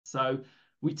So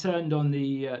we turned on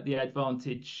the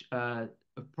AdVantage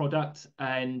product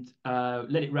and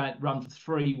let it run for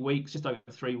 3 weeks, just over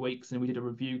 3 weeks, and we did a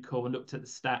review call and looked at the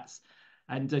stats.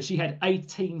 And she had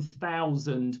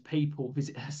 18,000 people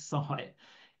visit her site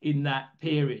in that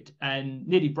period, and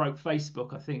nearly broke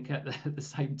Facebook, I think, at the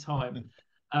same time.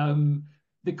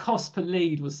 The cost per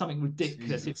lead was something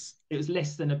ridiculous. It was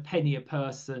less than a penny a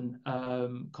person,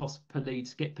 cost per lead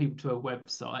to get people to a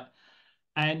website.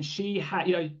 And she had,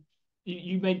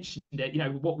 you mentioned it,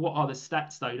 what are the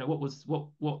stats though?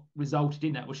 What resulted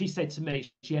in that? Well, she said to me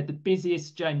she had the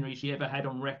busiest January she ever had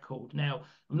on record. Now,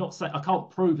 I'm not saying, I can't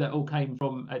prove that all came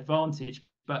from AdVantage,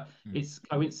 but it's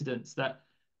coincidence that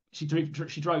she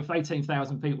drove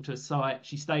 18,000 people to a site.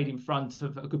 She stayed in front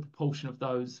of a good proportion of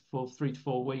those for 3 to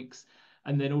 4 weeks,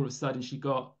 and then all of a sudden she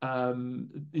got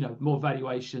more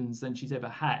valuations than she's ever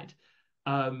had.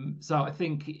 So I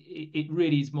think it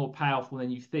really is more powerful than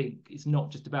you think. It's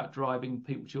not just about driving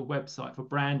people to your website for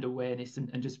brand awareness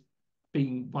and just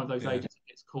being one of those agents that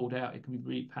gets called out. It can be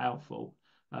really powerful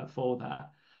for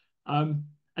that.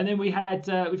 And then we've had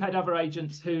other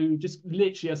agents who just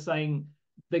literally are saying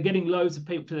they're getting loads of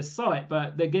people to the site,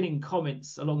 but they're getting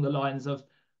comments along the lines of,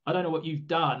 "I don't know what you've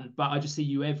done, but I just see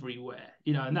you everywhere,"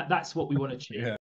 and that's what we want to achieve.